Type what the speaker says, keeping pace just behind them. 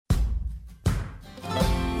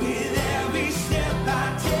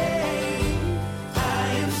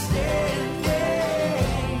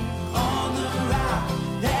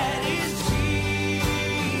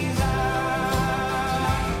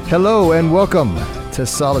Hello and welcome to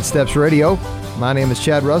Solid Steps Radio. My name is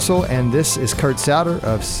Chad Russell, and this is Kurt Souter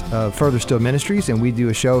of Further Still Ministries, and we do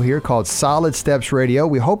a show here called Solid Steps Radio.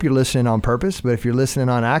 We hope you're listening on purpose, but if you're listening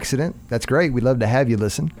on accident, that's great. We'd love to have you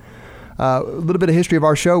listen. A little bit of history of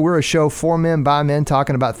our show. We're a show for men, by men,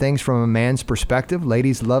 talking about things from a man's perspective.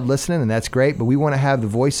 Ladies love listening, and that's great, but we want to have the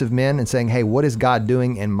voice of men and saying, hey, what is God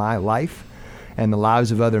doing in my life and the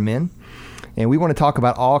lives of other men? And we want to talk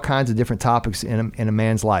about all kinds of different topics in a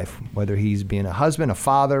man's life, whether he's being a husband, a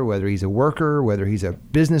father, whether he's a worker, whether he's a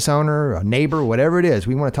business owner, a neighbor, whatever it is.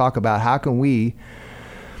 We want to talk about how can we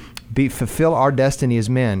fulfill our destiny as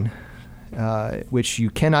men, which you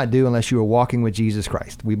cannot do unless you are walking with Jesus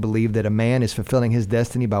Christ. We believe that a man is fulfilling his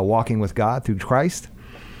destiny by walking with God through Christ.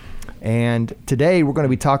 And today we're going to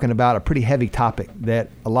be talking about a pretty heavy topic that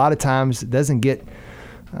a lot of times doesn't get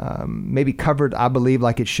maybe covered, I believe,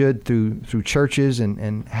 like it should through churches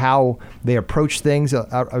and how they approach things.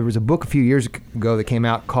 There was a book a few years ago that came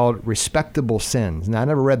out called Respectable Sins. Now, I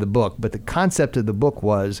never read the book, but the concept of the book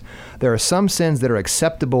was there are some sins that are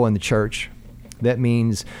acceptable in the church. That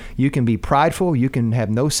means you can be prideful, you can have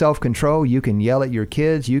no self-control, you can yell at your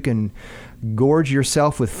kids, you can gorge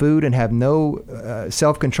yourself with food and have no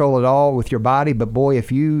self-control at all with your body. But boy,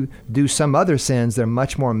 if you do some other sins, they're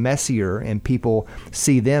much more messier and people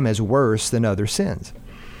see them as worse than other sins.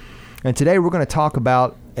 And today we're going to talk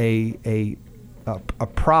about a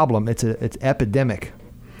problem. It's epidemic.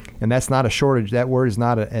 And that's not a shortage. That word is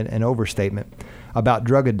not an overstatement, about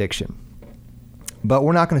drug addiction. But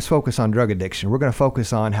we're not going to focus on drug addiction. We're going to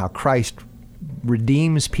focus on how Christ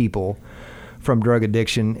redeems people from drug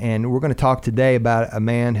addiction. And we're going to talk today about a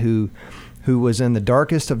man who was in the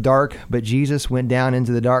darkest of dark, but Jesus went down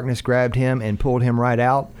into the darkness, grabbed him, and pulled him right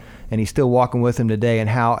out. And he's still walking with him today.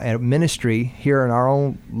 And how a ministry here in our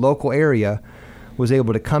own local area was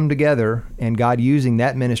able to come together, and God using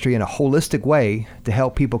that ministry in a holistic way to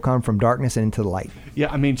help people come from darkness and into the light.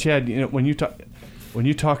 Yeah, I mean, Chad, when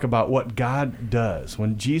you talk about what God does,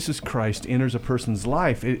 when Jesus Christ enters a person's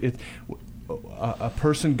life, a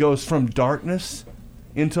person goes from darkness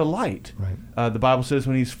into light. Right. The Bible says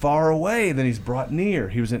when he's far away, then he's brought near.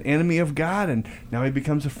 He was an enemy of God, and now he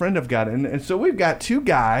becomes a friend of God. And so we've got two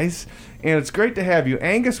guys, and it's great to have you.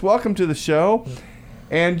 Angus, welcome to the show.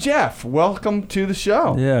 And Jeff, welcome to the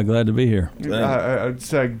show. Yeah, glad to be here.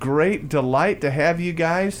 It's a great delight to have you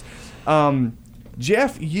guys.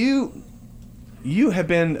 Jeff, you have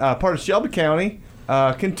been part of Shelby County,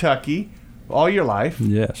 Kentucky, all your life.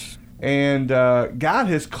 Yes. And God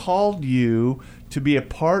has called you to be a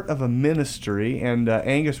part of a ministry. And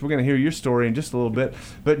Angus, we're going to hear your story in just a little bit.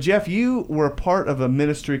 But Jeff, you were a part of a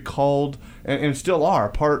ministry called, and still are,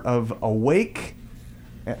 part of Awake.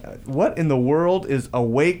 What in the world is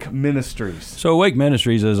Awake Ministries? So Awake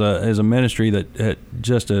Ministries is a ministry that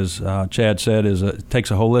just as Chad said, takes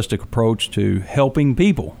a holistic approach to helping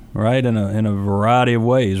people, right, in a variety of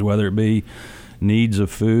ways, whether it be needs of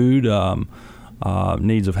food,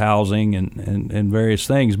 needs of housing, and various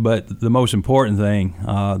things. But the most important thing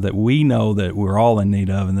that we know that we're all in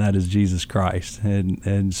need of, and that is Jesus Christ.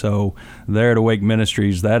 And so there at Awake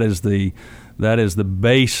Ministries, that is the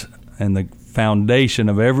base and the foundation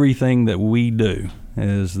of everything that we do,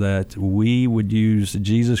 is that we would use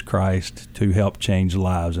Jesus Christ to help change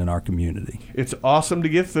lives in our community. It's awesome to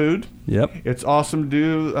give food. Yep. It's awesome to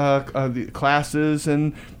do the classes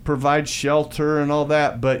and provide shelter and all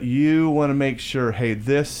that, but you want to make sure, hey,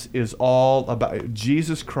 this is all about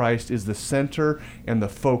Jesus Christ is the center and the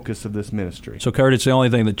focus of this ministry. So, Kurt, it's the only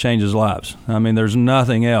thing that changes lives. I mean, there's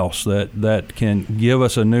nothing else that can give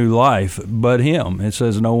us a new life but Him. It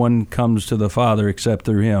says no one comes to the Father except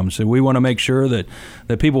through Him. So we want to make sure that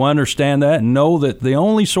people understand that and know that the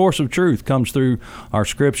only source of truth comes through our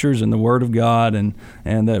Scriptures and the Word of God, and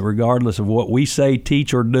that regardless of what we say,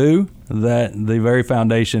 teach, or do, that the very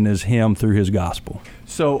foundation is Him through His gospel.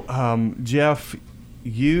 So, Jeff,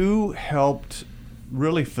 you helped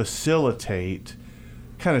really facilitate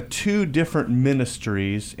kind of two different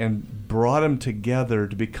ministries and brought them together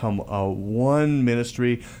to become one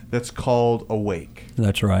ministry that's called Awake.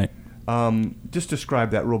 That's right. Just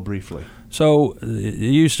describe that real briefly. So it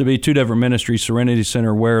used to be two different ministries, Serenity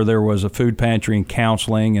Center, where there was a food pantry and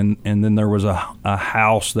counseling, and then there was a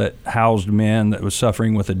house that housed men that was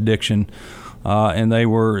suffering with addiction. And they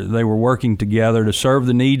were working together to serve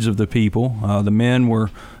the needs of the people. The men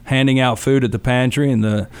were handing out food at the pantry, and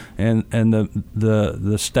the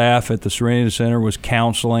staff at the Serenity Center was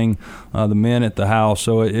counseling the men at the house.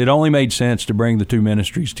 So it only made sense to bring the two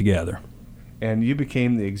ministries together. And you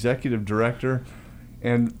became the executive director.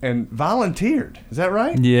 and volunteered. Is that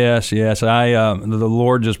right? Yes. I the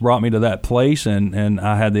Lord just brought me to that place, and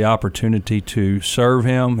I had the opportunity to serve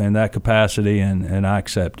Him in that capacity, and I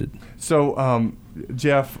accepted. So,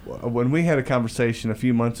 Jeff, when we had a conversation a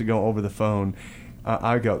few months ago over the phone,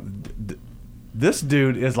 I go, this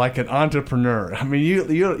dude is like an entrepreneur. I mean,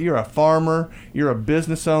 you're a farmer, you're a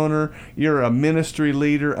business owner, you're a ministry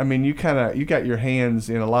leader. I mean, you got your hands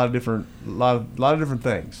in a lot of different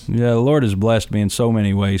things. Yeah, the Lord has blessed me in so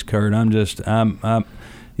many ways, Kurt. I'm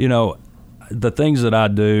the things that I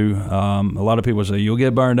do. A lot of people say you'll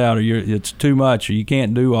get burned out, or it's too much, or you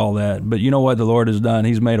can't do all that. But you know what the Lord has done?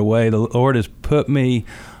 He's made a way. The Lord has put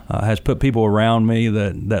people around me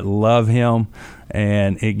that love Him,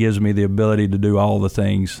 and it gives me the ability to do all the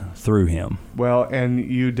things through Him. Well, and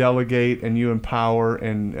you delegate and you empower,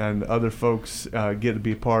 and other folks get to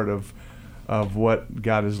be a part of what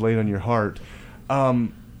God has laid on your heart.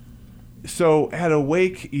 So at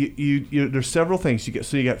Awake, you there's several things.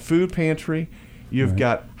 You got food pantry, you've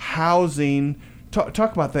got housing.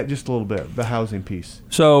 Talk about that just a little bit, the housing piece.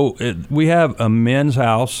 So we have a men's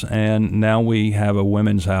house, and now we have a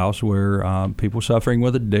women's house where people suffering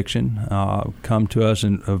with addiction come to us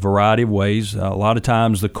in a variety of ways. A lot of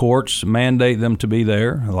times the courts mandate them to be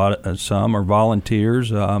there. Some are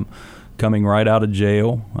volunteers coming right out of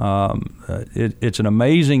jail. It's an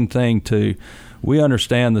amazing thing we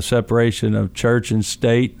understand the separation of church and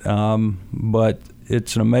state, but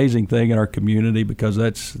it's an amazing thing in our community because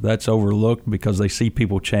that's overlooked, because they see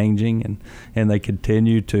people changing, and they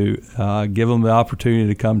continue to give them the opportunity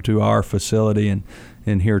to come to our facility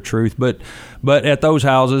and hear truth. But at those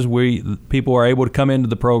houses, people are able to come into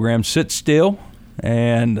the program, sit still,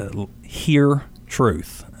 and hear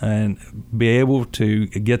truth, and be able to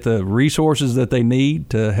get the resources that they need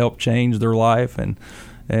to help change their life. And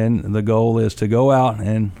the goal is to go out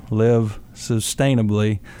and live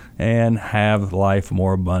sustainably and have life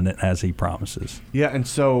more abundant as He promises. Yeah, and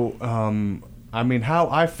so, how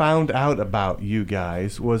I found out about you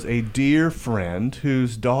guys was a dear friend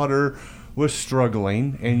whose daughter was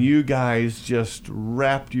struggling, and you guys just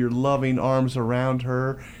wrapped your loving arms around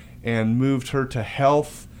her and moved her to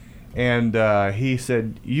health. And he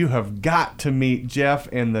said, you have got to meet Jeff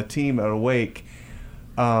and the team at Awake.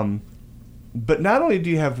 But not only do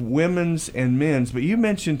you have women's and men's, but you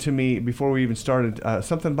mentioned to me before we even started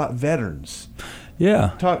something about veterans.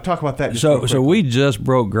 Yeah. Talk about that. So we just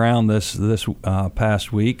broke ground this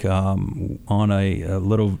past week on a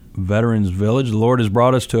little veterans village. The Lord has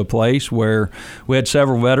brought us to a place where we had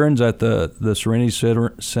several veterans at the Serenity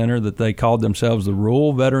Center that they called themselves the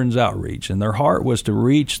Rural Veterans Outreach, and their heart was to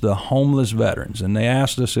reach the homeless veterans. And they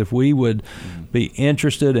asked us if we would be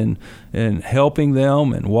interested in helping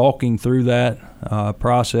them and walking through that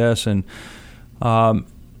process. And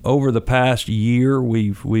over the past year,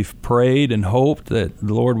 we've prayed and hoped that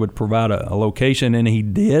the Lord would provide a location, and He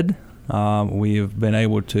did. We have been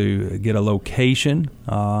able to get a location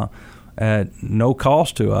at no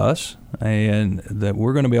cost to us, and that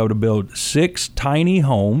we're going to be able to build 6 tiny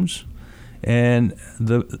homes. And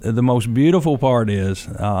the most beautiful part is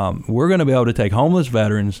we're going to be able to take homeless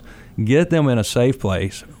veterans, get them in a safe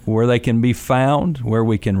place where they can be found, where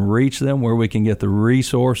we can reach them, where we can get the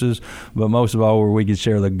resources, but most of all, where we can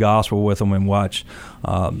share the gospel with them and watch.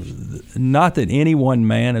 Not that any one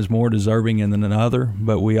man is more deserving than another,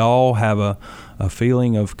 but we all have a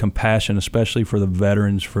feeling of compassion, especially for the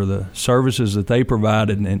veterans, for the services that they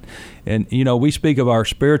provided. And we speak of our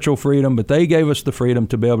spiritual freedom, but they gave us the freedom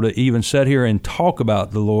to be able to even sit here and talk about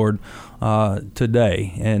the Lord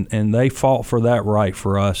today. And they fought for that right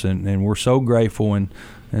for us, and we're so grateful, and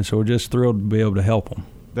so we're just thrilled to be able to help them.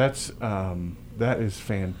 That is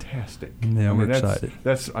fantastic. Yeah, we're excited.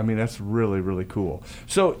 That's really, really cool.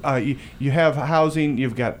 So you have housing,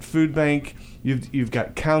 you've got food bank, you've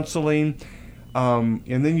got counseling, and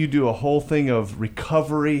then you do a whole thing of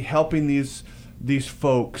recovery, helping these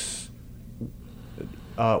folks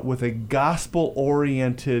with a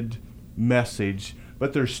gospel-oriented message.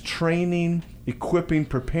 But there's training, equipping,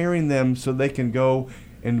 preparing them so they can go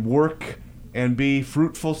and work and be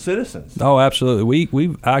fruitful citizens. Oh, absolutely.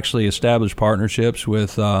 We've actually established partnerships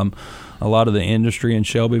with a lot of the industry in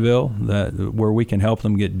Shelbyville where we can help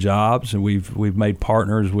them get jobs, and we've made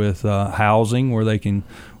partners with housing where they can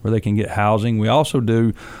get housing. We also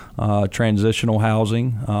do transitional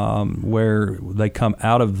housing where they come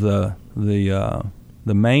out of the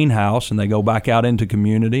main house and they go back out into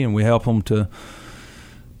community, and we help them to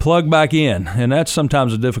plug back in, and that's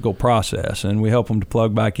sometimes a difficult process, and we help them to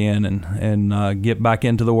plug back in and get back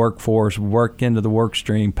into the workforce, work into the work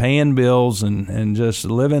stream, paying bills, and just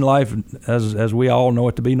living life as we all know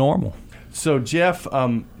it to be normal. So Jeff,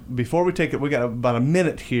 before we take it, we got about a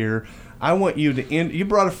minute here. I want you to you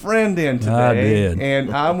brought a friend in today. I did.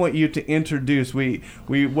 And I want you to introduce. We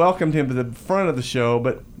welcomed him to the front of the show,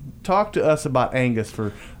 but talk to us about Angus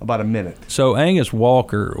for about a minute. So Angus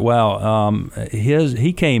Walker,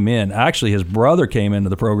 he came in. Actually, his brother came into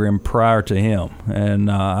the program prior to him,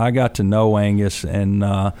 and I got to know Angus,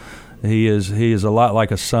 and he is a lot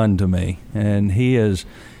like a son to me, and he has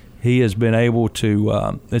been able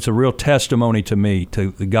to. It's a real testimony to me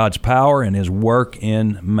to God's power and His work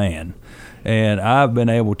in man. And I've been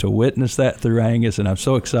able to witness that through Angus, and I'm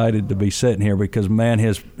so excited to be sitting here because, man,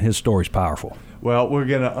 his story's powerful. Well, we're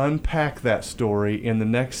going to unpack that story in the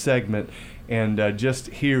next segment and just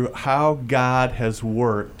hear how God has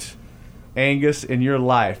worked, Angus, in your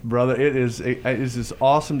life, brother. It is just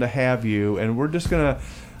awesome to have you, and we're just going to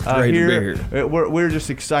hear. We're just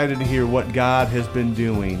excited to hear what God has been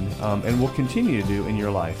doing and will continue to do in your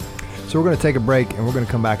life. So we're going to take a break, and we're going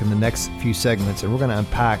to come back in the next few segments, and we're going to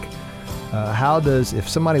unpack if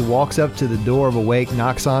somebody walks up to the door of Awake,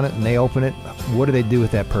 knocks on it, and they open it, what do they do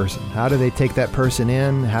with that person? How do they take that person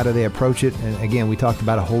in? How do they approach it? And again, we talked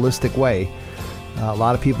about a holistic way. A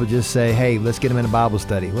lot of people just say, hey, let's get them in a Bible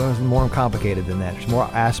study. Well, it's more complicated than that. There's more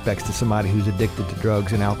aspects to somebody who's addicted to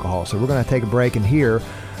drugs and alcohol. So we're going to take a break and hear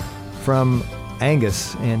from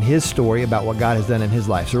Angus and his story about what God has done in his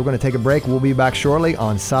life. So we're going to take a break. We'll be back shortly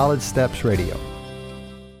on Solid Steps Radio.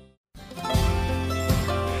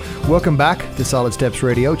 Welcome back to Solid Steps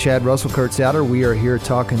Radio. Chad Russell, Kurt Souter. We are here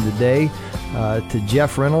talking today to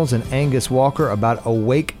Jeff Reynolds and Angus Walker about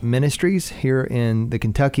Awake Ministries here in the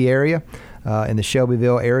Kentucky area, in the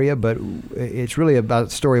Shelbyville area. But it's really about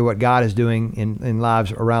the story of what God is doing in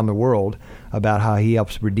lives around the world, about how He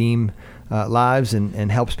helps redeem lives and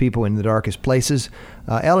helps people in the darkest places.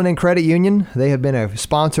 L&N Credit Union, they have been a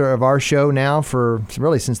sponsor of our show now for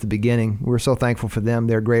really since the beginning. We're so thankful for them.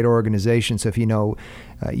 They're a great organization. So if you know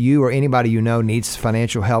you or anybody you know needs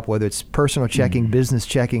financial help, whether it's personal checking, business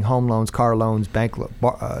checking, home loans, car loans, bank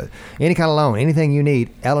any kind of loan, anything you need,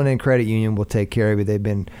 L&N Credit Union will take care of you. They've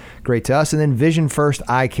been great to us. And then Vision First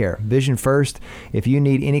Eye Care. Vision First, if you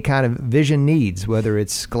need any kind of vision needs, whether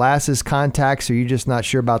it's glasses, contacts, or you're just not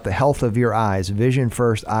sure about the health of your eyes, Vision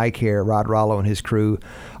First Eye Care, Rod Rollo and his crew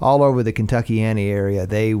all over the Kentucky-Annie area,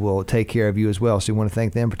 they will take care of you as well. So we want to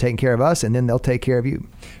thank them for taking care of us, and then they'll take care of you.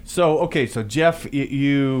 So Jeff,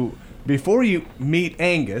 you before you meet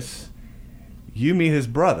Angus, you meet his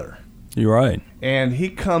brother. You're right. And he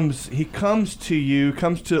comes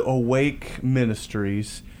to Awake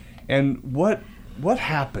Ministries, and what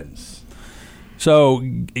happens? So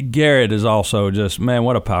Garrett is also just, man,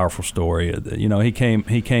 what a powerful story. You know, he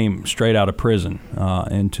came straight out of prison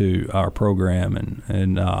into our program,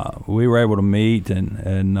 and we were able to meet.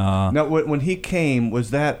 And now, when he came, was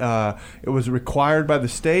that it was required by the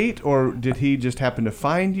state, or did he just happen to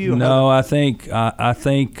find you? No, I think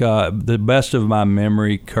the best of my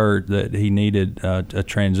memory, Kurt, that he needed a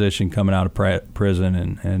transition coming out of prison,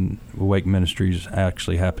 and Awake Ministries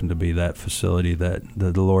actually happened to be that facility that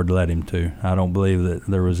the Lord led him to. I don't believe that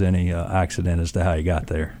there was any accident as to how he got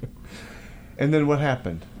there. And then what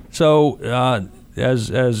happened? So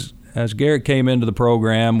as Garrett came into the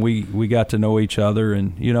program, we got to know each other,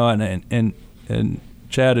 and you know, and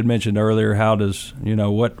Chad had mentioned earlier, how does, you know,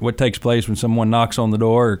 what takes place when someone knocks on the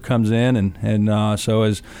door or comes in, and so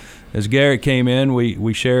as Garrett came in,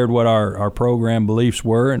 we shared what our program beliefs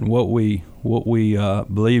were and what we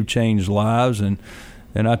believe changed lives,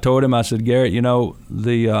 and I told him, I said, Garrett, you know,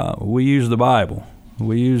 we use the Bible,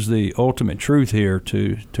 we use the ultimate truth here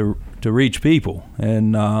to reach people,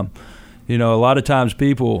 and you know, a lot of times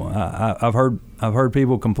people, I've heard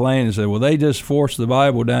people complain and say, well, they just force the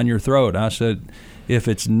Bible down your throat. I said, if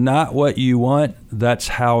it's not what you want, that's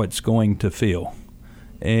how it's going to feel,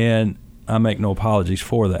 and I make no apologies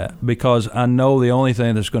for that, because I know the only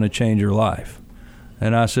thing that's going to change your life.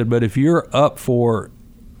 And I said, but if you're up for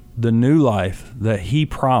the new life that He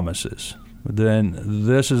promises, then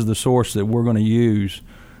this is the source that we're going to use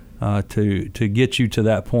to get you to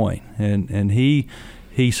that point. And he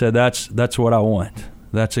said, that's what I want.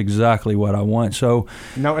 That's exactly what I want. So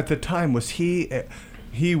now, at the time, was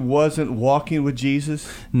he wasn't walking with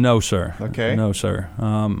Jesus? No, sir. Okay. No, sir.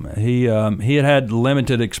 He had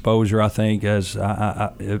limited exposure, I think, as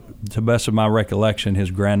to the best of my recollection,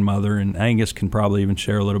 his grandmother, and Angus can probably even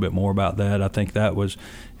share a little bit more about that. I think that was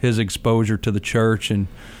his exposure to the church, and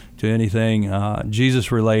to anything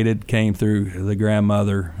Jesus-related came through the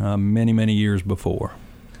grandmother many, many years before.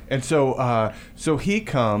 And so he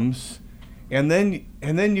comes, and then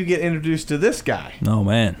you get introduced to this guy. Oh,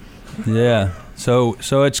 man. Yeah. So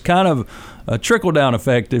it's kind of a trickle down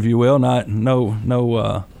effect, if you will.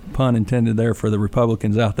 No pun intended there for the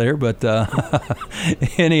Republicans out there, but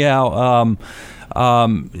anyhow,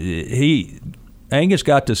 Angus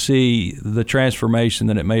got to see the transformation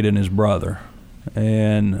that it made in his brother,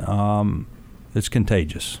 and it's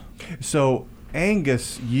contagious. So,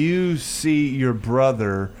 Angus, you see your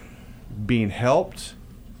brother being helped,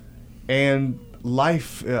 and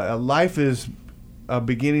life is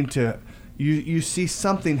beginning to. You see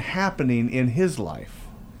something happening in his life.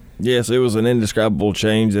 Yes, it was an indescribable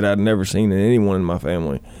change that I'd never seen in anyone in my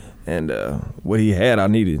family, and what he had, I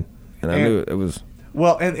needed, and I knew it was.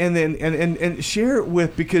 Well, and share it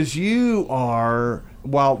with, because you are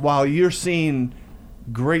while you're seeing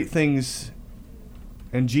great things,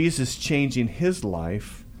 and Jesus changing his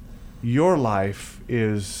life, your life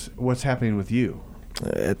is what's happening with you.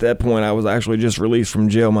 At that point, I was actually just released from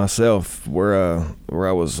jail myself, where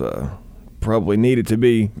I was probably needed to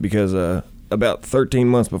be, because about 13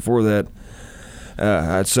 months before that,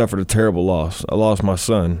 I'd suffered a terrible loss. I lost my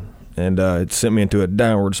son, and it sent me into a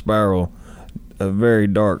downward spiral, a very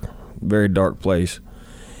dark place.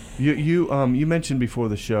 You mentioned before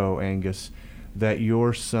the show, Angus, that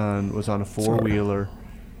your son was on a four-wheeler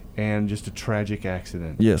and just a tragic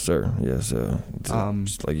accident. Yes, sir. Yes,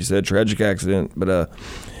 just like you said, tragic accident. But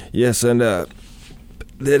yes, and the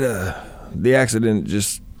accident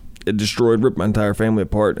ripped my entire family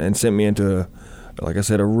apart and sent me into, like I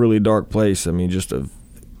said, a really dark place. I mean, just a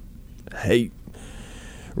hate,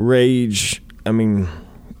 rage. I mean,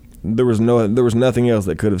 there was nothing else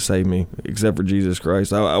that could have saved me except for Jesus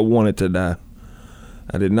Christ. I wanted to die.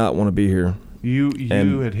 I did not want to be here. You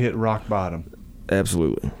had hit rock bottom.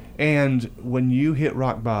 Absolutely. And when you hit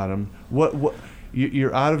rock bottom, what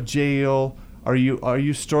you're out of jail. Are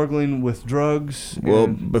you struggling with drugs? Well,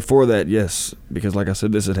 before that, yes, because like I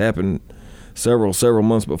said, this had happened several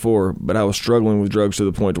months before. But I was struggling with drugs to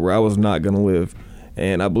the point where I was not going to live,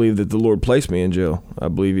 and I believe that the Lord placed me in jail. I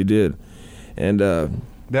believe He did, and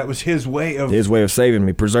that was His way of saving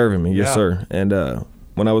me, preserving me. Yes, sir. And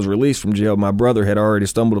when I was released from jail, my brother had already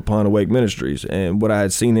stumbled upon Awake Ministries, and what I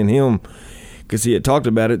had seen in him, because he had talked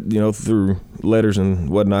about it, through letters and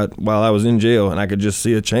whatnot while I was in jail, and I could just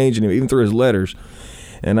see a change in him, even through his letters.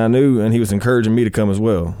 And I knew, and he was encouraging me to come as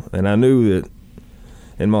well. And I knew that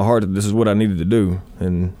in my heart that this is what I needed to do,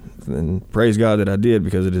 and praise God that I did,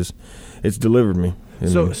 because it's delivered me.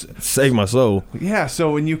 And saved my soul. Yeah.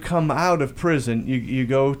 So when you come out of prison, you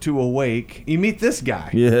go to Awake. You meet this guy.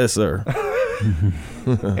 Yes, sir.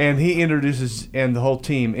 And the whole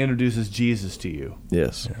team introduces Jesus to you.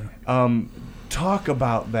 Yes. Talk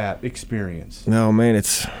about that experience. No, man,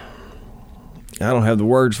 I don't have the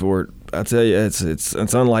words for it. I tell you, it's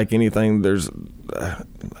unlike anything. I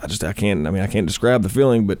can't describe the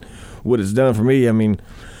feeling, but what it's done for me, I mean,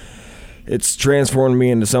 it's transformed me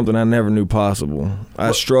into something I never knew possible.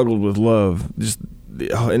 I struggled with love, just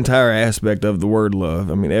the entire aspect of the word love.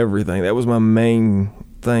 I mean, everything. That was my main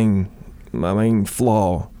thing, my main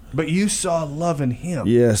flaw. But you saw love in Him.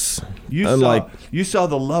 Yes. You saw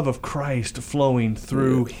the love of Christ flowing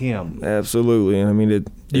through Him. Absolutely. I mean,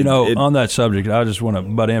 on that subject, I just want to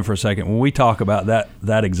butt in for a second. When we talk about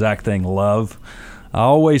that exact thing, love, I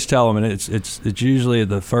always tell them, and it's usually at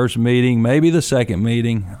the first meeting, maybe the second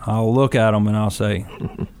meeting, I'll look at them and I'll say,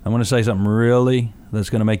 I'm going to say something really that's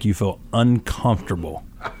going to make you feel uncomfortable.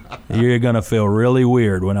 You're going to feel really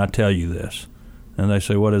weird when I tell you this. And they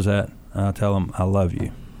say, what is that? And I tell them, I love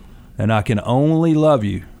you. And I can only love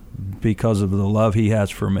you because of the love He has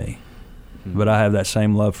for me. But I have that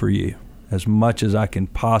same love for you, as much as I can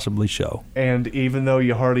possibly show. And even though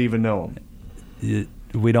you hardly even know Him.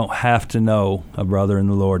 We don't have to know a brother in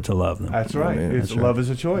the Lord to love them. That's right. That's love is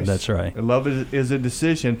a choice. That's right. Love is a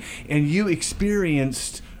decision. And you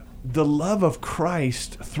experienced the love of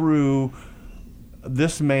Christ through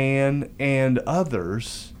this man and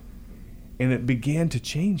others, and it began to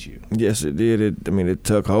change you. Yes, it did. It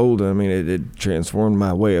took hold. It transformed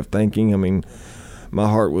my way of thinking. I mean, my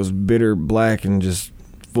heart was bitter, black, and just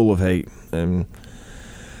full of hate. And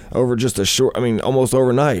over just almost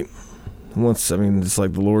overnight, it's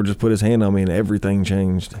like the Lord just put His hand on me and everything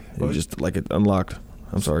changed. It just like it unlocked.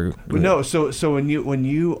 I'm sorry. No, so when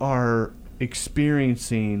you are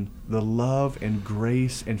experiencing the love and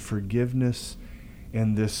grace and forgiveness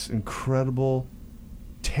and this incredible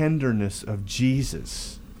tenderness of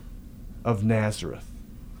Jesus of Nazareth,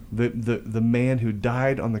 the man who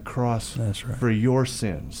died on the cross for your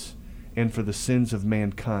sins and for the sins of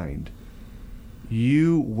mankind,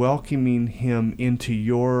 you welcoming Him into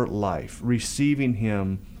your life, receiving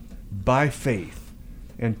Him by faith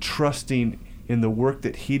and trusting in the work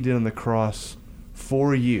that He did on the cross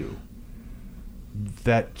for you,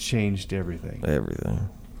 that changed everything. Everything.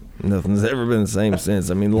 Nothing's ever been the same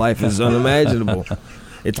since. I mean, life is unimaginable.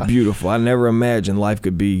 It's beautiful. I never imagined life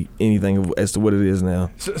could be anything as to what it is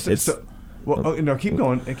now. Keep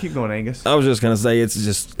going, Angus. I was just gonna say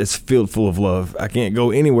it's filled full of love. I can't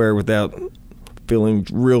go anywhere without feeling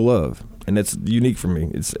real love, and that's unique for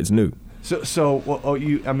me. It's new.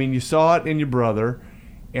 You saw it in your brother,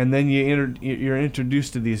 and then you're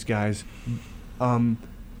introduced to these guys.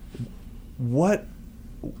 What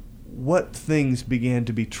things began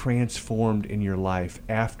to be transformed in your life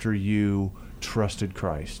after you trusted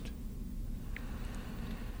Christ?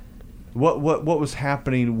 What was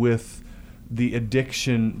happening with the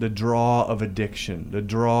addiction, the draw of addiction, the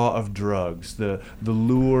draw of drugs, the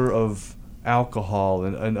lure of alcohol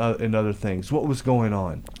and other things? What was going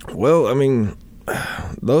on? Well, I mean,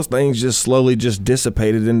 those things just slowly just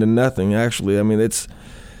dissipated into nothing. Actually, I mean, it's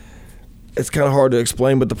kind of hard to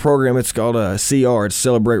explain, but the program, it's called CR. It's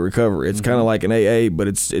Celebrate Recovery. It's kind of like an AA, but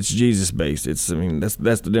it's Jesus based. That's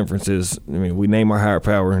the difference. We name our higher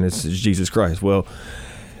power, and it's Jesus Christ. Well,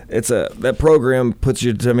 that program puts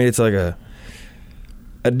you. It's like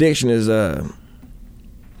addiction is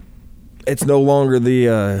it's no longer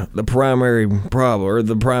the primary problem or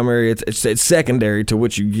the primary. It's secondary to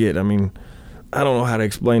what you get. I mean, I don't know how to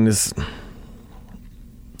explain this.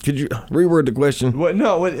 Could you reword the question? What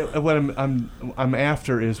I'm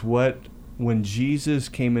after is when Jesus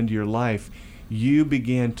came into your life, you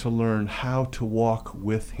began to learn how to walk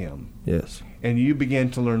with him. Yes. And you began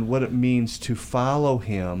to learn what it means to follow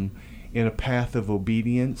him in a path of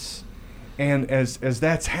obedience. And as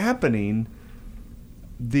that's happening,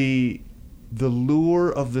 the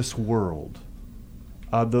lure of this world,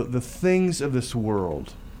 the things of this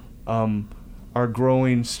world, are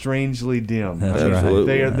growing strangely dim. That's right.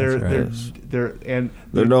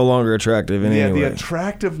 They're no longer attractive in any way. The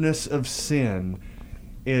attractiveness of sin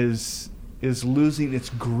is losing its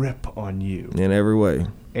grip on you in every way.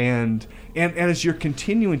 And as you're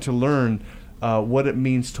continuing to learn what it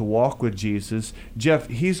means to walk with Jesus, Jeff,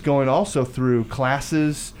 he's going also through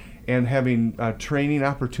classes and having training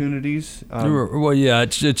opportunities.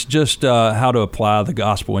 It's just how to apply the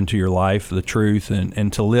gospel into your life, the truth,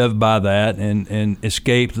 and to live by that, and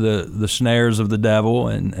escape the snares of the devil,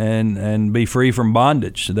 and be free from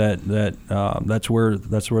bondage. That's where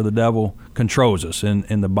the devil controls us,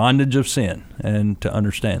 in the bondage of sin, and to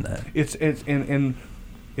understand that it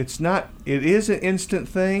is an instant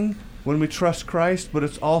thing when we trust Christ, but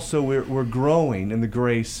it's also we're growing in the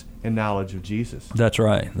grace and knowledge of Jesus. That's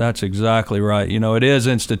right. That's exactly right. It is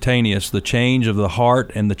instantaneous, the change of the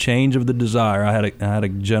heart and the change of the desire. I had a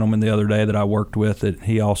gentleman the other day that I worked with that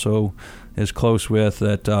he also is close with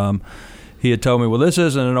that he had told me, well, this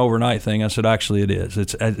isn't an overnight thing. I said, actually it is.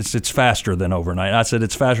 It's faster than overnight. I said,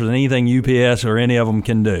 it's faster than anything UPS or any of them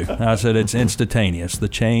can do. I said, it's instantaneous, the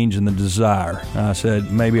change and the desire. I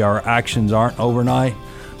said, maybe our actions aren't overnight,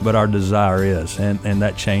 but our desire is, and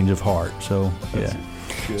that change of heart. So, yeah.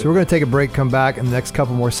 So we're going to take a break, come back in the next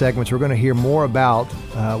couple more segments. We're going to hear more about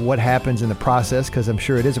what happens in the process, because I'm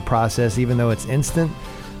sure it is a process, even though it's instant.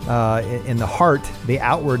 In the heart, the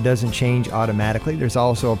outward doesn't change automatically. There's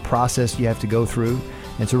also a process you have to go through.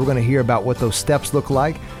 And so we're going to hear about what those steps look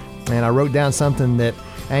like. And I wrote down something that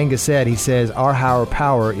Angus said. He says, our higher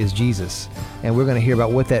power is Jesus. And we're going to hear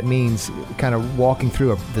about what that means, kind of walking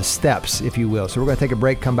through the steps, if you will. So we're going to take a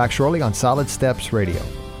break, come back shortly on Solid Steps Radio.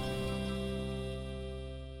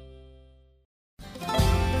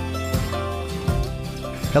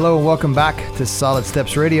 Hello and welcome back to Solid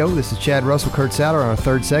Steps Radio. This is Chad Russell, Kurt Satter on our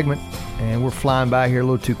third segment, and we're flying by here a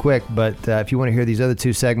little too quick, but if you want to hear these other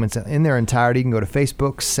two segments in their entirety, you can go to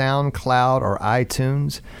Facebook, SoundCloud, or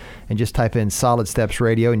iTunes, and just type in Solid Steps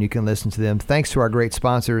Radio, and you can listen to them. Thanks to our great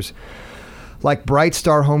sponsors like Bright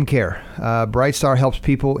Star Home Care. Bright Star helps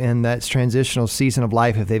people in that transitional season of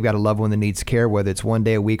life if they've got a loved one that needs care, whether it's one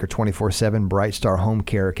day a week or 24/7. Bright Star Home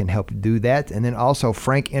Care can help do that. And then also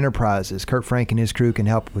Frank Enterprises. Kurt Frank and his crew can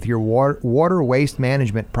help with your water waste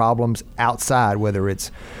management problems outside, whether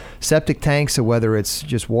it's septic tanks or whether it's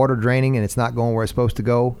just water draining and it's not going where it's supposed to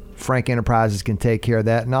go. Frank Enterprises can take care of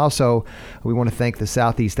that. And also, we want to thank the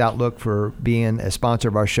Southeast Outlook for being a sponsor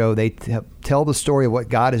of our show. They tell the story of what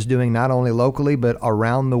God is doing not only locally but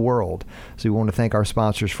around the world. So we want to thank our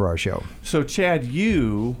sponsors for our show. So, Chad,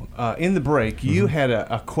 you, in the break, you had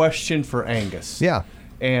a question for Angus. Yeah.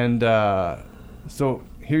 And so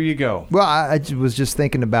here you go. Well, I was just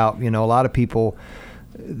thinking about, a lot of people,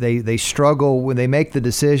 they struggle when they make the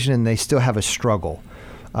decision and they still have a struggle.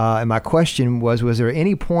 And my question was there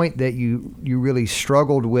any point that you really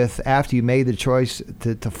struggled with after you made the choice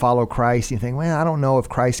to follow Christ? You think, well, I don't know if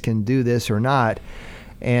Christ can do this or not.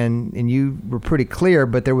 And you were pretty clear,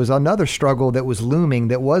 but there was another struggle that was looming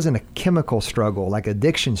that wasn't a chemical struggle, like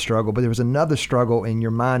addiction struggle, but there was another struggle in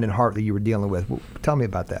your mind and heart that you were dealing with. Well, tell me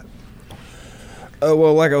about that.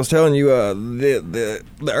 Well, like I was telling you, the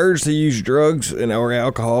urge to use drugs or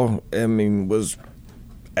alcohol, I mean, was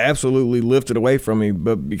absolutely lifted away from me.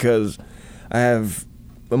 But because I have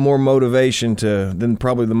more motivation than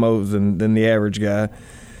probably than the average guy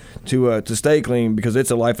to stay clean, because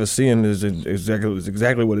it's a life of sin is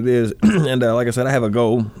exactly what it is. And like I said, I have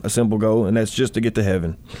a simple goal, and that's just to get to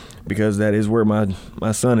heaven, because that is where my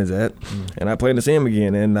son is at, and I plan to see him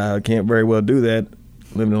again, and I can't very well do that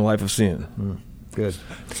living a life of sin. Good.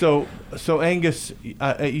 So Angus,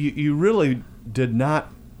 you really did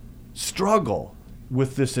not struggle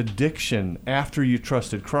with this addiction after you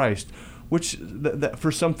trusted Christ, which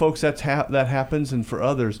for some folks that happens, and for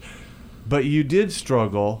others. But you did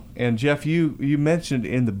struggle, and Jeff, you mentioned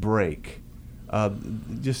in the break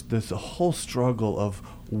just this whole struggle of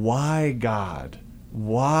why God,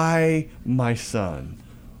 why my son?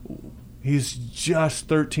 He's just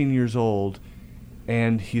 13 years old,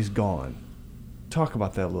 and he's gone. Talk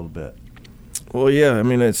about that a little bit. Well, yeah, I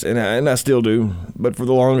mean, and I still do, but for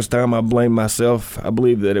the longest time I blamed myself. I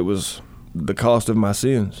believed that it was the cost of my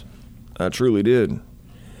sins. I truly did.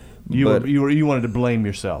 You wanted to blame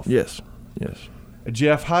yourself. Yes.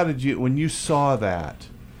 Jeff, how did you, when you saw that,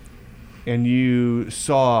 and you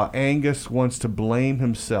saw Angus wants to blame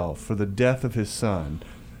himself for the death of his son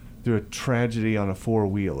through a tragedy on a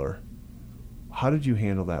four-wheeler, how did you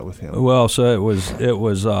handle that with him? Well, so it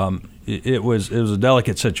was a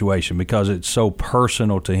delicate situation because it's so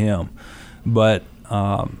personal to him. But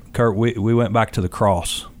Kurt, we went back to the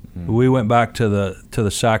cross. Mm-hmm. We went back to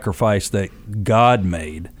the sacrifice that God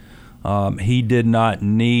made. He did not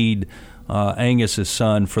need Angus's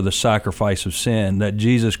son for the sacrifice of sin. That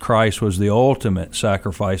Jesus Christ was the ultimate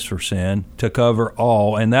sacrifice for sin to cover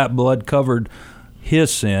all, and that blood covered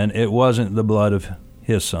his sin. It wasn't the blood of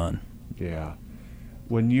his son. Yeah.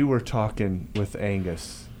 When you were talking with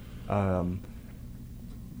Angus, talk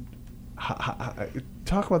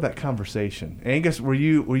about that conversation. Angus, were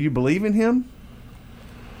you believing him?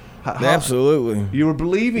 Absolutely. You were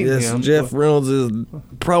believing him. Yes, Jeff Reynolds is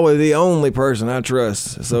probably the only person I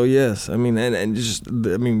trust. So yes, I mean, and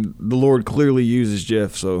the Lord clearly uses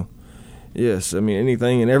Jeff. So yes, I mean,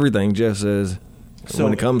 anything and everything Jeff says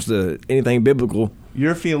when it comes to anything biblical.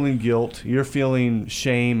 You're feeling guilt, you're feeling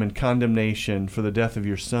shame and condemnation for the death of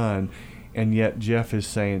your son, and yet Jeff is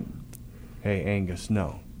saying, hey, Angus,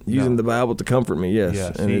 no. Using the Bible to comfort me, yes.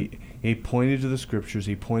 Yes, and he pointed to the Scriptures,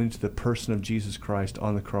 he pointed to the person of Jesus Christ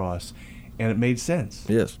on the cross, and it made sense.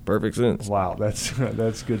 Yes, perfect sense. Wow,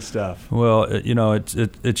 that's good stuff. Well,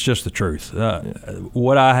 it's just the truth.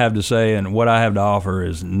 What I have to say and what I have to offer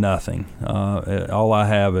is nothing. All I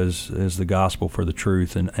have is the gospel for the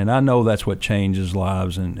truth, and I know that's what changes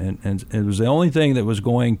lives, and it was the only thing that was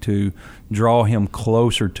going to draw him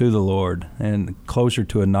closer to the Lord and closer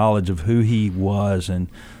to a knowledge of who he was, and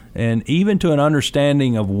even to an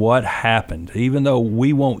understanding of what happened, even though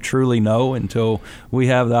we won't truly know until we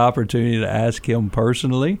have the opportunity to ask him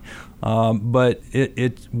personally. But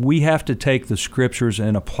we have to take the Scriptures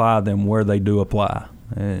and apply them where they do apply.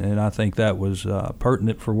 And I think that was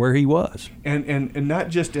pertinent for where he was. And not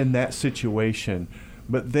just in that situation,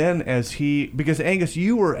 but then because Angus,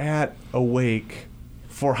 you were at Awake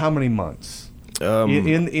for how many months?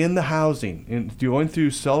 In the housing, going through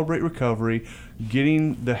Celebrate Recovery,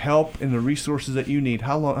 getting the help and the resources that you need.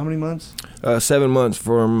 How long? How many months? 7 months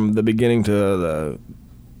from the beginning to the,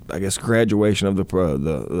 I guess, graduation of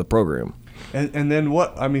the program. And then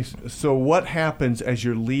what? I mean, so what happens as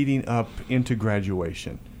you're leading up into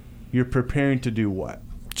graduation? You're preparing to do what?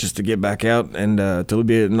 Just to get back out and to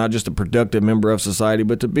be not just a productive member of society,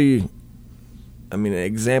 but to be,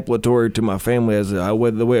 exemplary to my family as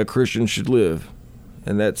the way a Christian should live,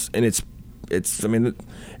 it's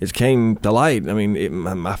came to light.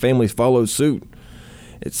 My family's followed suit.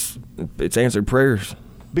 It's answered prayers.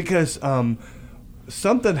 Because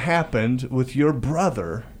something happened with your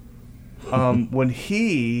brother when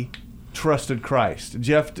he trusted Christ.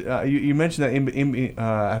 Jeff, you mentioned that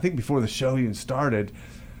I think before the show even started,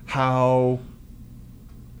 how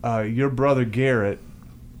your brother Garrett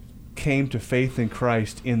came to faith in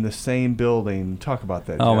Christ in the same building. Talk about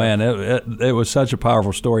that, Jeff. Oh man, it was such a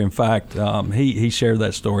powerful story. In fact, he shared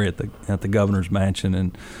that story at the governor's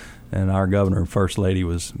mansion, And our governor and first lady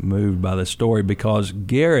was moved by this story because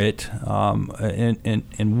Garrett,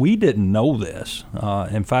 and we didn't know this.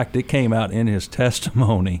 In fact, it came out in his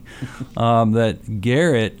testimony that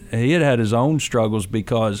Garrett, he had his own struggles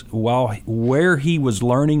because where he was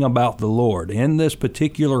learning about the Lord, in this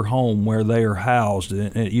particular home where they are housed,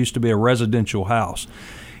 it used to be a residential house,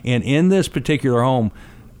 and in this particular home,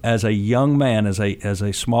 as a young man, as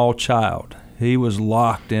a small child, he was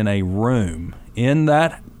locked in a room in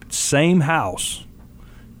that same house.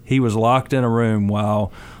 He was locked in a room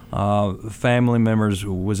while family members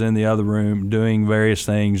was in the other room doing various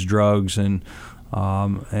things, drugs and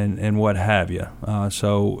what have you.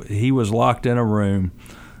 So he was locked in a room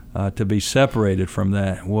to be separated from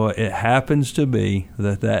that. Well, it happens to be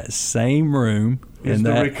that same room is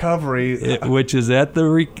the recovery, which is at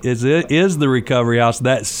is the recovery house.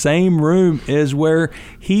 That same room is where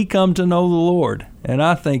he come to know the Lord. And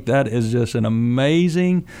I think that is just an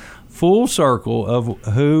amazing full circle of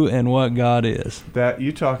who and what God is. That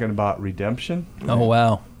you talking about redemption? Oh,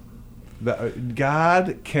 wow.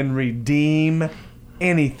 God can redeem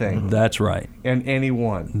anything. That's right. And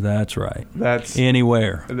anyone. That's right. That's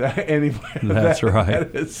anywhere. Anywhere. That's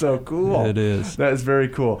right. That is so cool. It is. That is very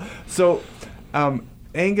cool. So,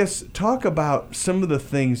 Angus, talk about some of the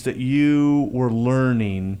things that you were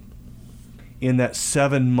learning in that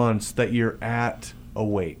 7 months that you're at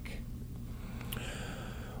Awake.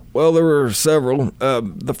 Well, there were several.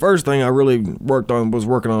 The first thing I really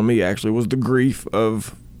working on me, actually, was the grief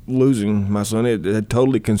of losing my son. It had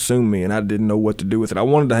totally consumed me, and I didn't know what to do with it. I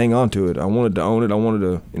wanted to hang on to it. I wanted to own it. I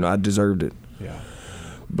wanted to, I deserved it. Yeah.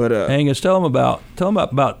 But Angus, tell them about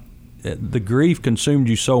the grief consumed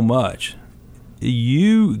you so much.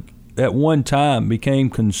 You, at one time,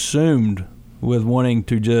 became consumed with wanting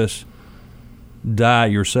to just die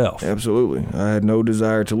yourself. Absolutely. I had no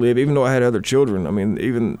desire to live, even though I had other children. I mean,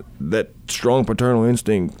 even that strong paternal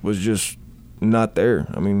instinct was just not there.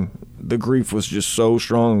 I mean, the grief was just so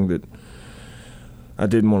strong that I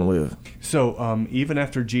didn't want to live. So even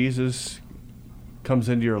after Jesus comes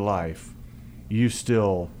into your life, you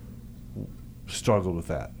still struggled with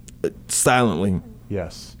that? Silently.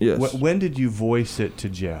 Yes. Yes. When did you voice it to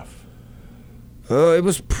Jeff? It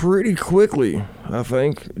was pretty quickly, I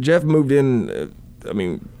think. Jeff moved in.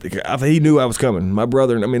 He knew I was coming. My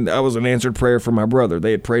brother, I was an answered prayer for my brother.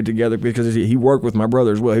 They had prayed together because he worked with my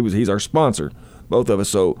brother as well. He's our sponsor, both of us.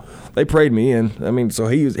 So they prayed me in. So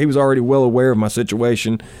he was already well aware of my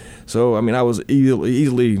situation. So I was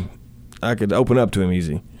easily, I could open up to him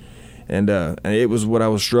easy, and it was what I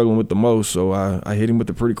was struggling with the most. So I hit him with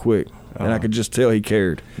it pretty quick, and I could just tell he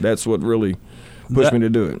cared. That's what really pushed me to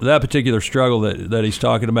do it. That particular struggle that he's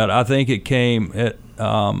talking about, I think it came at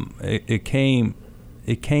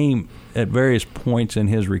various points in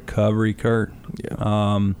his recovery, Kurt.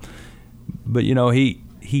 Yeah. But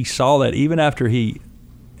he saw that even after he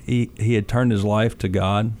had turned his life to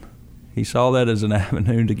God, he saw that as an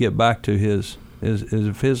avenue to get back to his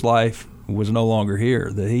if his life was no longer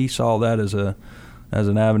here, that he saw that as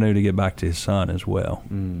an avenue to get back to his son as well.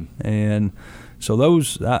 And so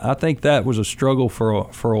I think that was a struggle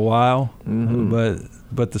for a while,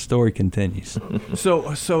 but the story continues.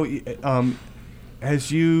 So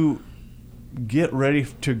as you get ready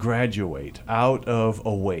to graduate out of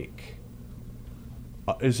Awake,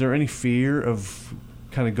 is there any fear of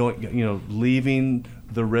kind of going, leaving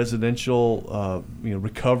the residential,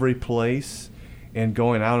 recovery place and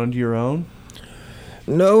going out on your own?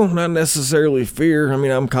 No, not necessarily fear.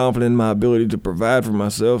 I'm confident in my ability to provide for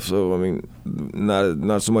myself. So,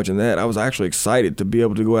 not so much in that. I was actually excited to be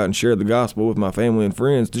able to go out and share the gospel with my family and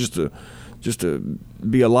friends, just to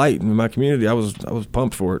be a light in my community. I was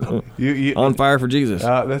pumped for it. You on fire for Jesus.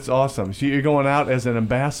 That's awesome. So you're going out as an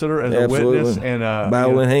ambassador, as Absolutely. a witness, and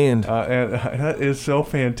Bible in hand. And that is so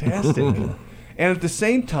fantastic. And at the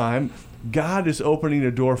same time, God is opening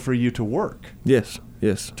a door for you to work. Yes.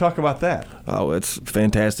 Talk about that. Oh, it's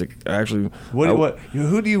fantastic. Actually,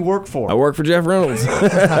 who do you work for? I work for Jeff Reynolds,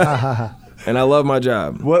 and I love my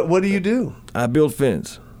job. What do you do? I build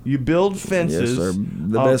fence. You build fences. Yes, sir.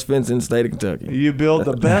 The best fence in the state of Kentucky. You build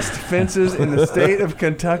the best fences in the state of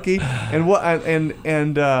Kentucky. And what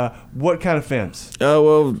what kind of fence?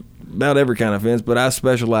 Well, about every kind of fence, but I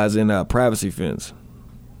specialize in privacy fence.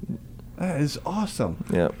 That is awesome.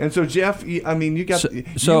 Yeah. And so, Jeff, you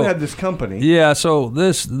had this company. Yeah. So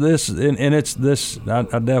this and it's this. I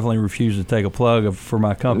definitely refuse to take a plug for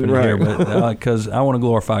my company right. here, but because I want to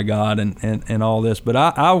glorify God and all this. But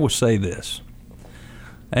I will say this: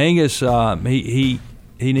 Angus, he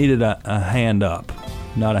needed a hand up,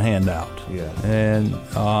 not a handout. Yeah. And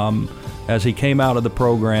as he came out of the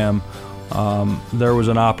program, there was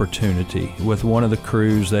an opportunity with one of the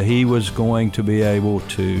crews that he was going to be able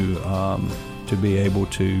to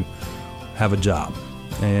have a job,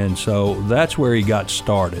 and so that's where he got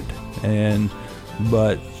started.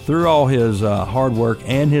 But through all his hard work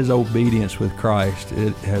and his obedience with Christ,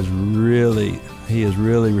 he has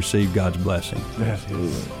really received God's blessing. That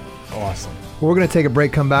is awesome. We're going to take a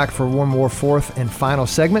break, come back for one more fourth and final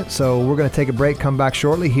segment. So we're going to take a break, come back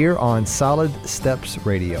shortly here on Solid Steps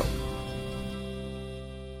Radio.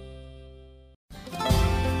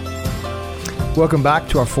 Welcome back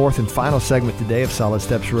to our fourth and final segment today of Solid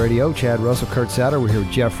Steps Radio. Chad Russell, Kurt Souter. We're here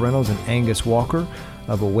with Jeff Reynolds and Angus Walker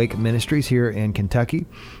of Awake Ministries here in Kentucky.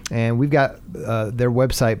 And we've got their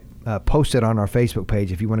website posted on our Facebook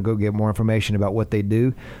page. If you want to go get more information about what they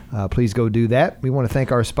do, please go do that. We want to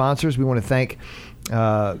thank our sponsors. We want to thank, we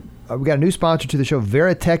got a new sponsor to the show,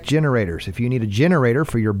 Veritech Generators. If you need a generator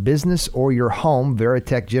for your business or your home,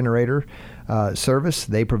 Veritech Generator service.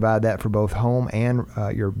 They provide that for both home and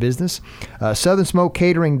your business.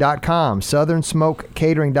 SouthernSmokeCatering.com.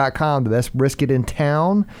 SouthernSmokeCatering.com, the best brisket in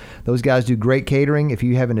town. Those guys do great catering. If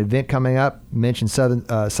you have an event coming up, mention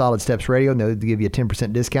Solid Steps Radio, and they'll give you a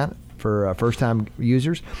 10% discount for first-time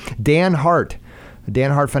users. Dan Hart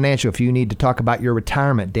Financial. If you need to talk about your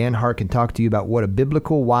retirement, Dan Hart can talk to you about what a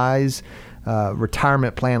biblical, wise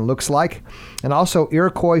retirement plan looks like. And also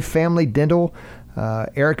Iroquois Family Dental.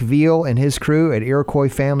 Eric Veal and his crew at Iroquois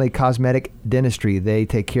Family Cosmetic Dentistry. They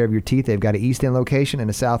take care of your teeth. They've got an East End location and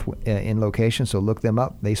a South End location, so look them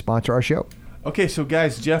up. They sponsor our show. Okay, so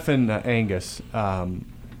guys, Jeff and Angus,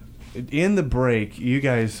 in the break,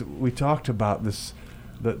 we talked about this,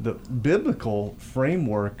 the biblical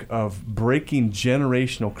framework of breaking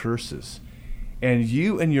generational curses. And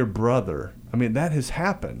you and your brother, that has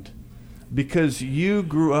happened because you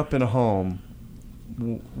grew up in a home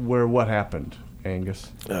where what happened?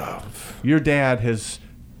 Angus, your dad has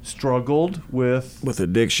struggled with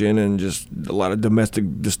addiction and just a lot of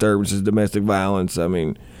domestic disturbances, domestic violence.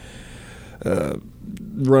 Run of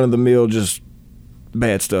the mill, just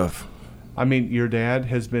bad stuff. Your dad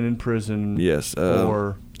has been in prison. Yes,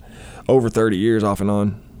 for over 30 years, off and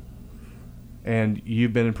on. And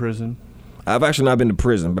you've been in prison? I've actually not been to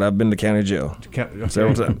prison, but I've been to county jail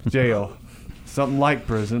several times. Jail. Something like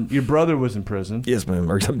prison. Your brother was in prison. Yes, ma'am.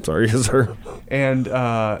 I'm sorry. Yes, sir.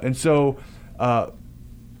 And so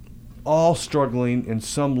all struggling in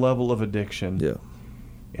some level of addiction. Yeah.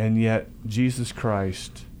 And yet Jesus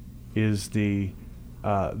Christ is the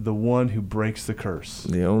one who breaks the curse.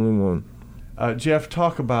 The only one. Jeff,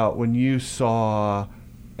 talk about when you saw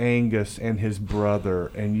Angus and his brother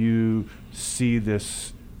and you see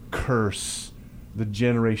this curse, the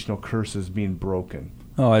generational curses being broken.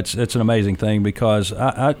 Oh, it's an amazing thing because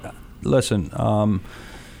I listen.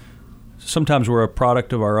 Sometimes we're a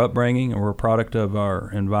product of our upbringing, or we're a product of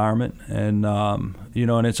our environment, and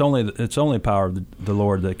and it's only power of the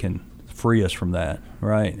Lord that can free us from that,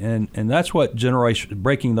 right? And that's what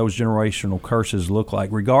breaking those generational curses look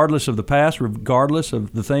like, regardless of the past, regardless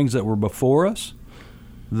of the things that were before us.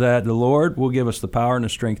 That the Lord will give us the power and the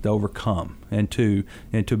strength to overcome, and to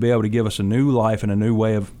be able to give us a new life and a new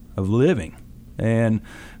way of living. And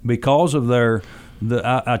because of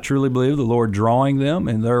I truly believe the Lord drawing them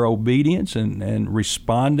and their obedience and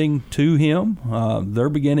responding to Him, they're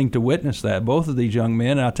beginning to witness that. Both of these young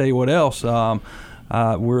men, and I'll tell you what else,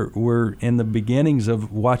 we're in the beginnings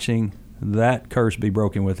of watching that curse be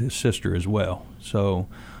broken with his sister as well. So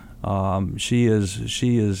she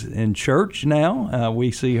is in church now.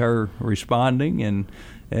 We see her responding, and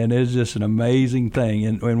it's just an amazing thing.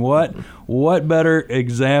 And what better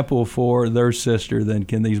example for their sister than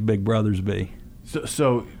can these big brothers be?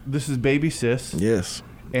 So this is baby sis. Yes.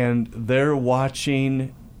 And they're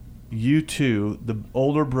watching you two, the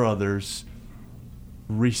older brothers,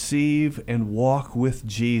 receive and walk with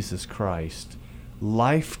Jesus Christ.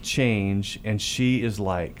 Life change, and she is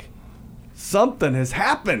like, something has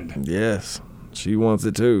happened. Yes. She wants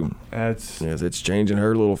it too. Yes, it's changing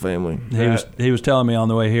her little family. He was telling me on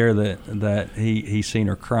the way here that he seen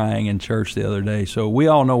her crying in church the other day. So we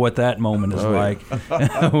all know what that moment is like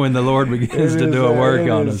when the Lord begins to do a work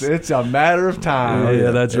on us. It's a matter of time.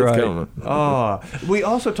 Yeah, that's right. Coming. We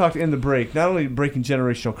also talked in the break, not only breaking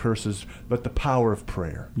generational curses, but the power of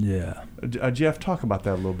prayer. Yeah. Jeff, talk about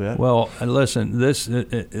that a little bit. Well, listen,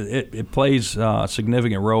 it plays a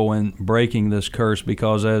significant role in breaking this curse,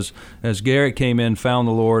 because as Garrett came in, found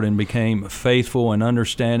the Lord, and became faithful and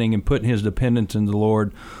understanding and putting his dependence in the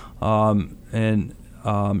Lord, and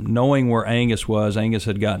knowing where Angus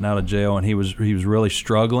had gotten out of jail, and he was really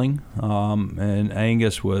struggling, and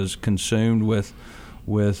Angus was consumed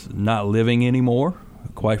with not living anymore,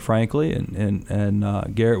 quite frankly,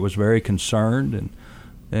 and Garrett was very concerned,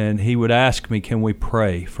 and he would ask me, "Can we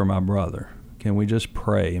pray for my brother? Can we just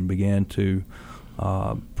pray?" And began to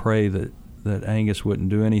pray that Angus wouldn't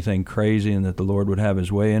do anything crazy, and that the Lord would have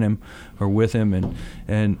His way in him or with him,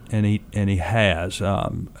 and he has.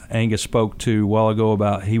 Angus spoke to a while ago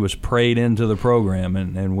about he was prayed into the program,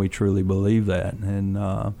 and we truly believe that,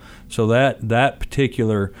 and so that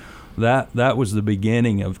particular that was the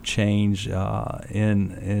beginning of change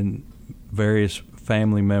in various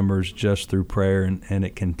family members just through prayer, and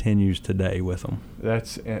it continues today with them.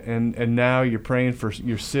 And now you're praying for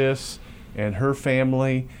your sis and her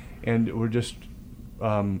family. And we're just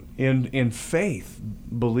in faith,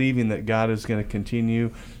 believing that God is going to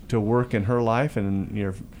continue to work in her life and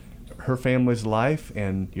in her family's life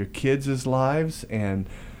and your kids' lives. And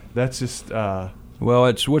that's just... Well,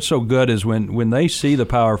 it's what's so good is when they see the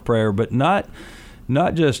power of prayer, but not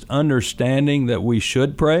just understanding that we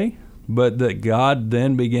should pray, but that God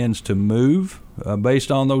then begins to move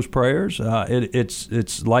based on those prayers.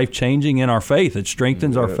 It's life-changing in our faith. It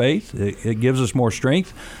strengthens our faith. It gives us more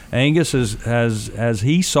strength. Angus, as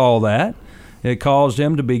he saw that, it caused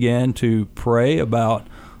him to begin to pray about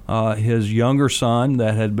his younger son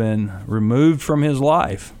that had been removed from his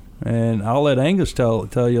life. And I'll let Angus tell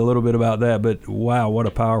you a little bit about that, but wow, what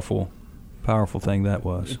a powerful thing that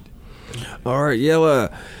was. All right, yeah,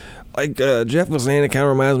 like Jeff was saying, it kind of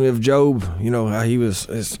reminds me of Job. How he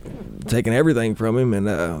was taking everything from him, and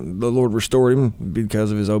the Lord restored him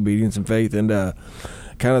because of his obedience and faith. And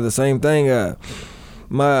kind of the same thing.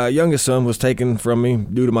 My youngest son was taken from me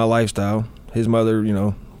due to my lifestyle. His mother,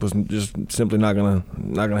 was just simply not gonna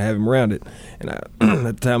have him around it. And at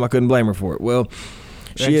the time, I couldn't blame her for it. Well.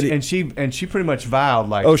 She pretty much vowed,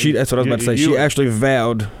 like... Oh, that's what I was about to say. She actually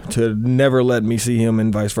vowed to never let me see him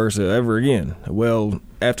and vice versa ever again. Well,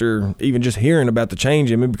 after even just hearing about the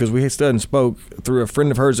change in me, because we had stood and spoke through a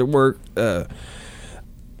friend of hers at work,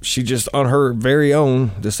 she just, on her very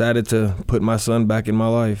own, decided to put my son back in my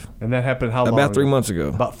life. And that happened how long About 3 ago? months ago.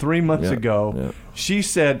 About 3 months ago. Yeah. She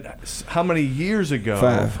said, how many years ago?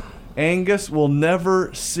 5. Angus will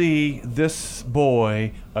never see this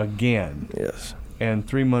boy again. Yes. And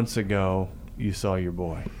 3 months ago, you saw your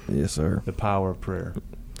boy. Yes, sir. The power of prayer.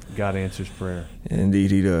 God answers prayer.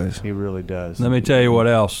 Indeed, He does. He really does. Let me tell you what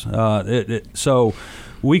else. So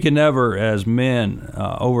we can never, as men,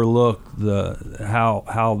 overlook how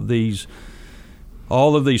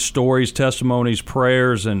all of these stories, testimonies,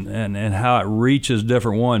 prayers, and how it reaches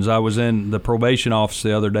different ones. I was in the probation office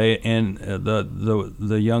the other day, and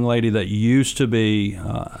the young lady that used to be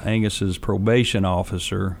Angus's probation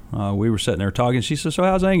officer, we were sitting there talking. She said, "So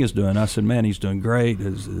how's Angus doing?" I said, "Man, he's doing great.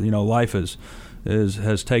 Life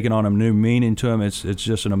has taken on a new meaning to him. It's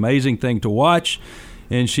just an amazing thing to watch."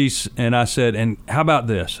 And I said, "And how about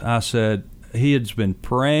this?" I said, "He had been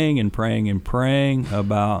praying and praying and praying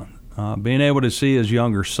about being able to see his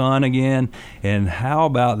younger son again. And how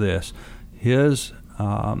about this? His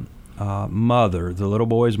mother, the little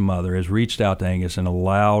boy's mother, has reached out to Angus and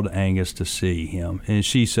allowed Angus to see him." And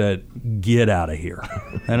she said, "Get out of here."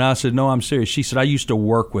 And I said, "No, I'm serious." She said, "I used to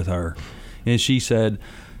work with her." And she said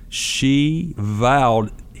she vowed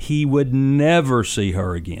he would never see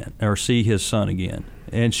her again or see his son again.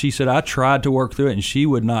 And she said, "I tried to work through it, and she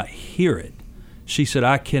would not hear it." She said,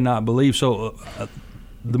 "I cannot believe." So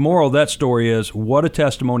the moral of that story is what a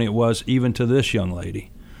testimony it was even to this young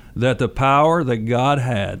lady, that the power that God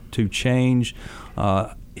had to change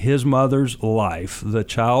his mother's life, the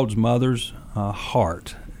child's mother's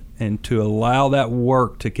heart, and to allow that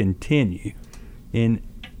work to continue in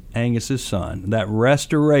Angus's son, that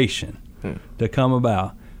restoration to come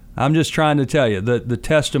about. I'm just trying to tell you that the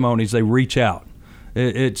testimonies, they reach out.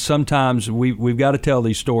 It's sometimes we've got to tell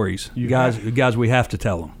these stories, guys. We have to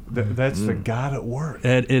tell them. That's the God at work.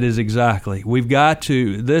 It is exactly. We've got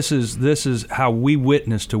to. This is how we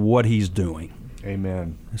witness to what He's doing.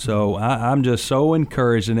 Amen. So I'm just so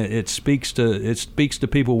encouraged, and it speaks to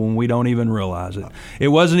people when we don't even realize it. It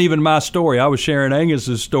wasn't even my story. I was sharing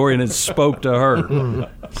Angus's story, and it spoke to her.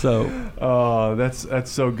 So. Oh, that's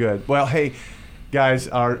so good. Well, hey, guys,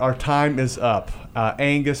 our time is up.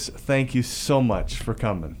 Angus, thank you so much for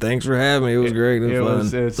coming. Thanks for having me. It was great. It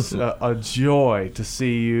was fun. It's a joy to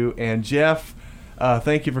see you. And Jeff,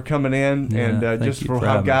 thank you for coming in, and just for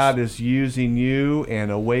how God is using you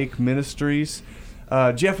and Awake Ministries.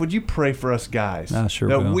 Jeff, would you pray for us guys? I sure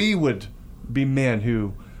that will. We would be men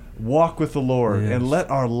who walk with the Lord and let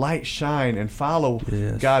our light shine and follow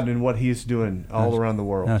God in what He's doing all around the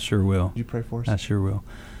world. I sure will. Would you pray for us? I sure will.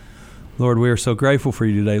 Lord, we are so grateful for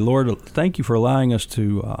you today. Lord, thank you for allowing us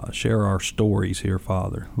to share our stories here,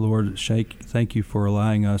 Father. Lord, thank you for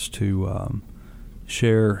allowing us to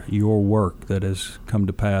share your work that has come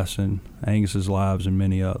to pass in Angus's lives and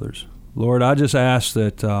many others. Lord, I just ask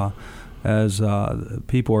that as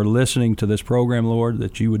people are listening to this program, Lord,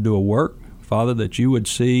 that you would do a work, Father, that you would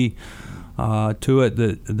see to it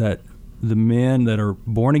that the men that are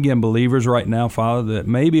born-again believers right now, Father, that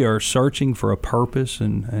maybe are searching for a purpose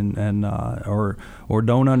or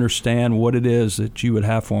don't understand what it is that you would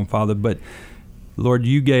have for them, Father. But, Lord,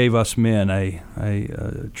 you gave us men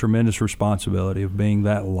a tremendous responsibility of being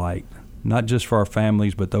that light, not just for our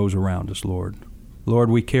families, but those around us, Lord.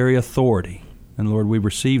 Lord, we carry authority, and, Lord, we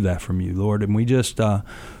receive that from you, Lord. And we just,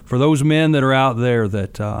 for those men that are out there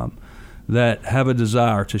that have a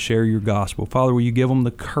desire to share your gospel, Father, will you give them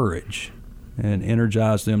the courage and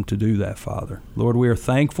energize them to do that, Father. Lord, we are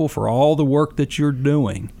thankful for all the work that you're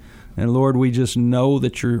doing. And, Lord, we just know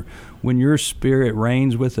that when your Spirit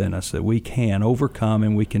reigns within us, that we can overcome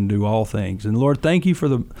and we can do all things. And, Lord, thank you for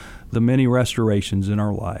the many restorations in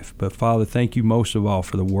our life. But, Father, thank you most of all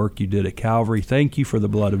for the work you did at Calvary. Thank you for the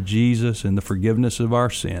blood of Jesus and the forgiveness of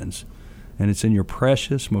our sins. And it's in your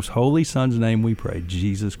precious, most holy Son's name we pray,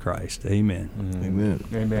 Jesus Christ. Amen. Amen.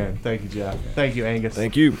 Amen. Thank you, Jeff. Thank you, Angus.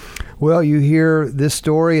 Thank you. Well, you hear this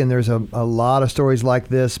story, and there's a lot of stories like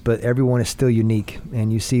this, but everyone is still unique.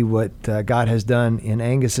 And you see what God has done in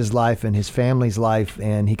Angus's life and his family's life,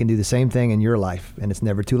 and he can do the same thing in your life, and it's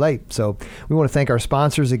never too late. So we want to thank our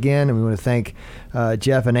sponsors again, and we want to thank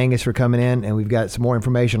Jeff and Angus for coming in, and we've got some more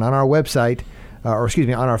information on our website, on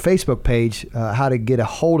our Facebook page, how to get a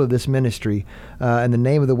hold of this ministry. And the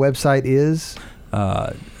name of the website is?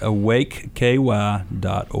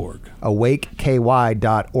 AwakeKY.org.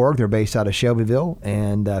 AwakeKY.org. They're based out of Shelbyville.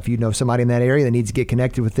 And if you know somebody in that area that needs to get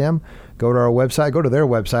connected with them, go to our website, go to their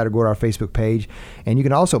website, or go to our Facebook page. And you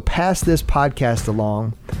can also pass this podcast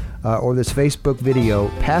along, or this Facebook video,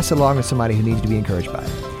 pass it along to somebody who needs to be encouraged by it.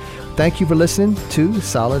 Thank you for listening to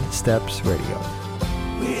Solid Steps Radio.